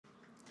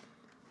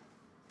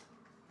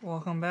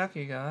Welcome back,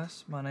 you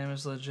guys. My name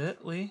is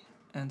LegitLee,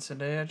 and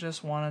today I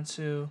just wanted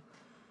to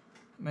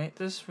make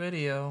this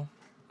video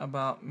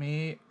about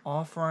me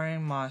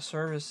offering my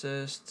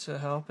services to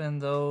helping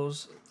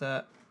those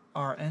that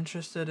are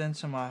interested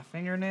into my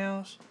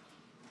fingernails.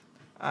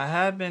 I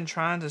had been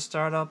trying to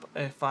start up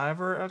a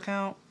Fiverr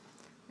account,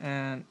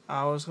 and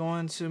I was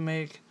going to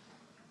make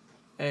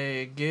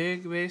a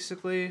gig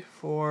basically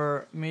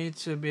for me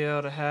to be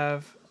able to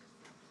have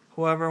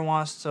whoever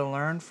wants to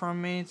learn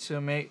from me to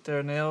make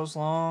their nails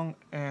long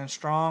and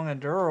strong and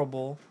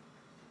durable.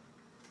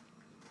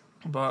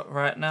 But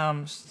right now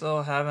I'm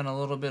still having a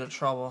little bit of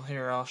trouble.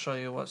 Here, I'll show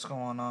you what's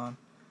going on.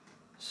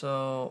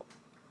 So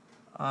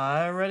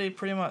I already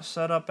pretty much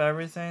set up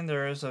everything.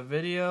 There is a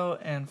video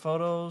and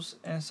photos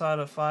inside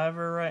of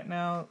Fiverr right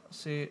now.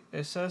 See,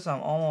 it says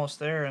I'm almost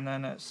there, and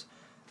then it's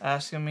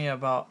asking me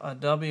about a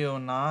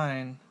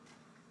W9.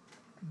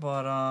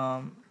 But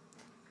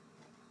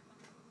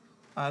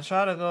I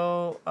try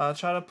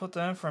to put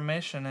the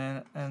information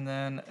in, and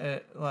then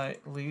it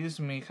like leaves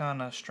me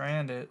kind of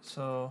stranded.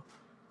 So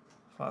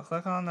if I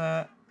click on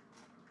that,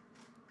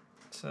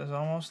 it says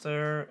almost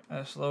there.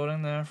 It's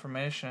loading the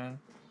information,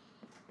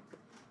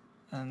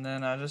 and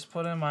then I just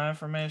put in my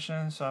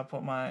information. So I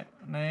put my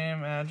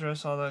name,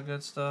 address, all that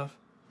good stuff,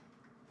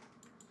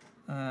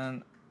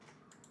 and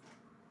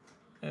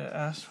it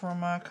asks for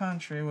my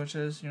country, which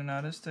is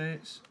United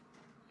States.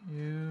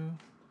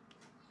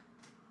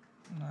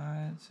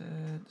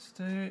 United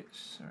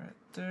States, right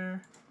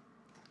there.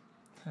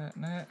 Hit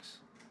next.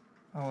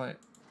 Oh wait,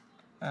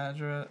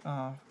 address.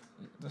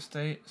 The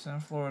state's in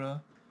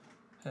Florida.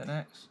 Hit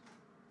next.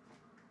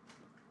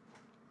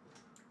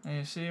 And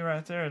you see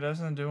right there, it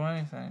doesn't do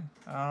anything.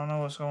 I don't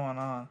know what's going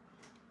on.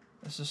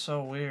 This is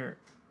so weird.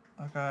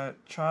 Like, I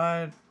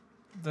tried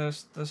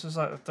this. This is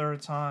like the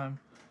third time,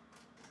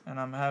 and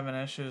I'm having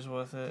issues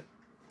with it.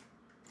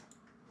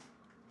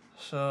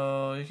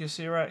 So you can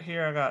see right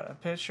here, I got a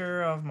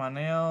picture of my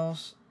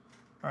nails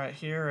right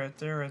here, right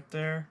there, right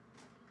there.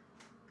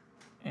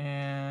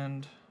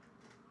 And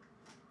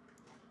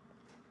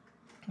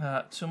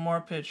got two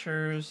more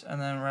pictures,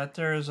 and then right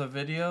there is a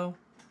video.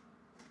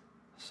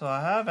 So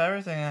I have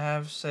everything I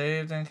have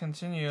saved and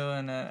continue,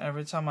 and then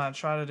every time I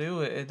try to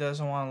do it, it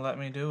doesn't want to let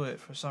me do it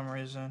for some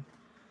reason.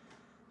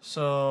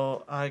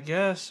 So I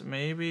guess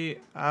maybe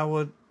I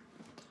would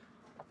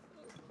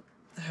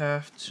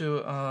have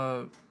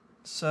to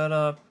set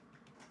up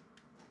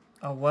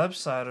a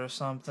website or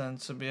something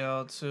to be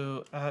able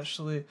to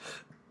actually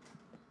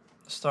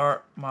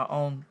start my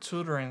own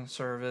tutoring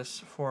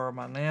service for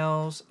my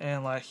nails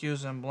and like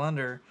using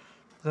Blender,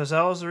 because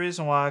that was the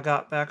reason why I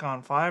got back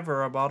on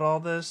Fiverr about all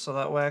this, so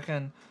that way I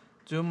can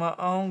do my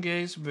own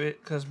gigs,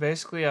 because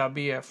basically I'll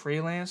be a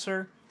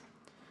freelancer.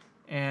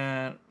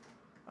 And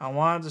I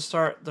wanted to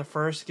start, the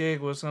first gig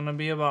was going to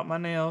be about my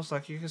nails,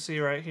 like you can see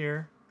right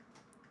here.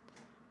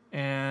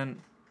 And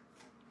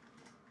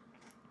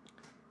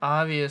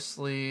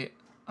obviously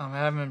I'm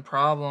having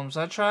problems.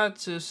 I tried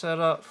to set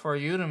up for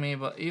Udemy,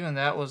 but even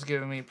that was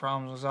giving me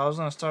problems, because I was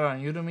going to start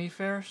on Udemy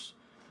first,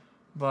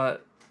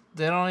 but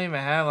they don't even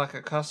have like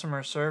a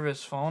customer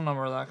service phone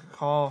number that I could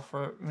call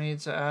for me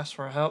to ask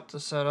for help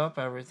to set up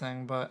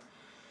everything. But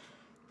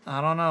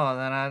I don't know. And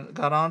then I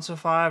got onto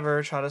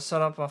Fiverr, tried to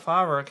set up a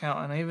Fiverr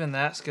account, and even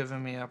that's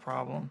giving me a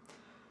problem.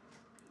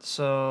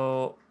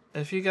 So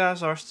if you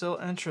guys are still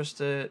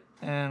interested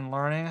in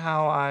learning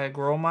how I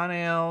grow my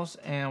nails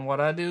and what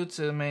I do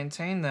to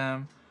maintain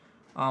them,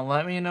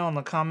 let me know in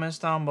the comments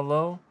down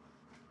below.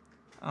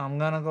 I'm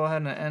gonna go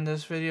ahead and end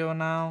this video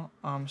now.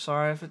 I'm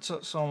sorry if it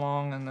took so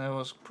long and it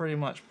was pretty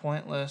much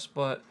pointless,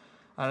 but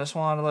I just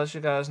wanted to let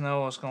you guys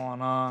know what's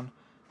going on.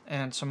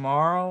 And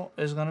tomorrow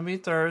is gonna be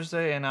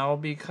Thursday, and I will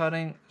be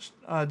doing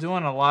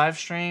a live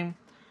stream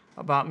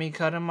about me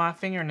cutting my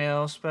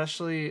fingernails.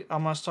 Especially,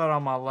 I'm gonna start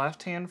on my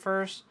left hand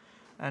first,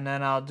 and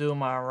then I'll do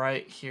my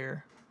right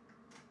here.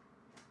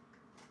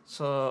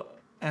 So,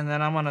 and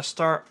then I'm gonna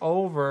start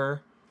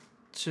over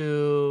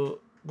to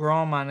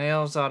growing my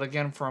nails out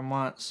again for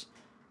months.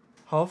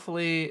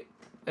 Hopefully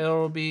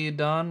it'll be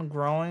done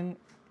growing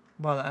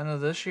by the end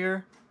of this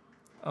year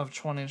of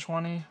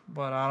 2020,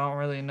 but I don't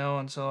really know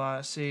until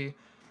I see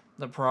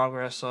the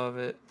progress of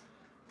it.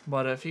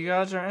 But if you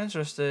guys are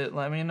interested,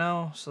 let me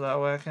know, so that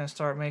way I can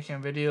start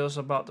making videos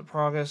about the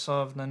progress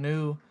of the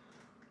new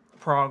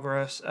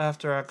progress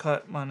after I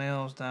cut my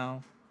nails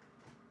down.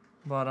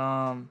 But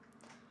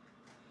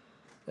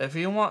if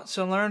you want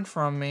to learn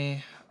from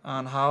me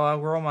on how I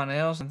grow my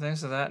nails and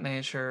things of that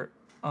nature,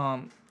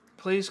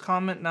 please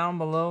comment down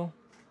below,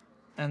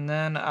 and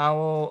then I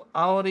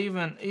would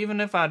even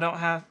if I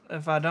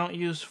don't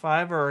use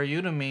Fiverr or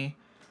Udemy,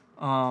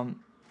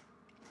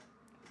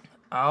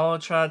 I'll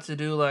try to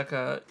do like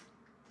a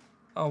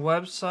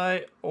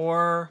website,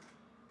 or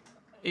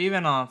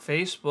even on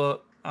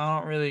Facebook. I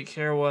don't really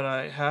care what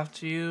I have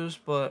to use,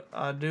 but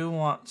I do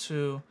want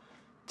to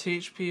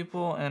teach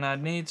people, and I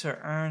need to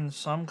earn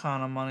some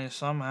kind of money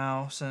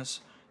somehow,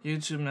 since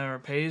YouTube never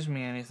pays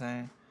me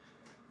anything.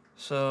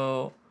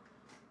 So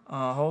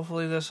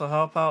hopefully this will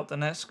help out the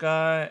next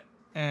guy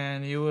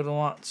and you would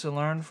want to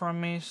learn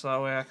from me, so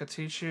that way I could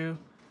teach you.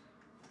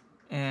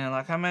 And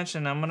like I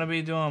mentioned, I'm going to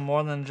be doing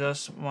more than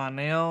just my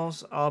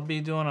nails. I'll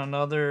be doing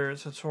another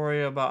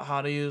tutorial about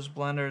how to use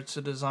Blender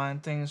to design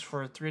things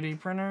for 3D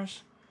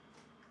printers.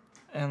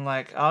 And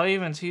like, I'll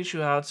even teach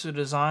you how to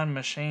design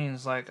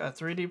machines, like a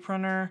 3D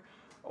printer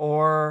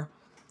or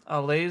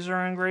a laser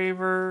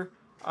engraver.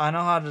 I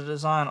know how to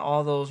design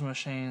all those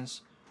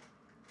machines.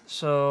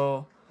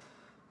 So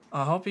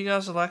I hope you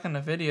guys are liking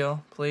the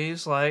video.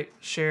 Please like,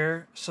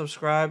 share,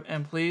 subscribe,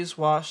 and please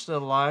watch the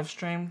live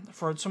stream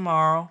for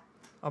tomorrow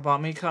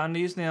about me cutting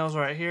these nails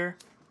right here.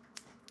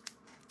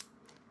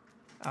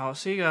 I'll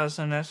see you guys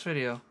in the next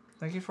video.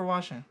 Thank you for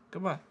watching.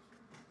 Goodbye.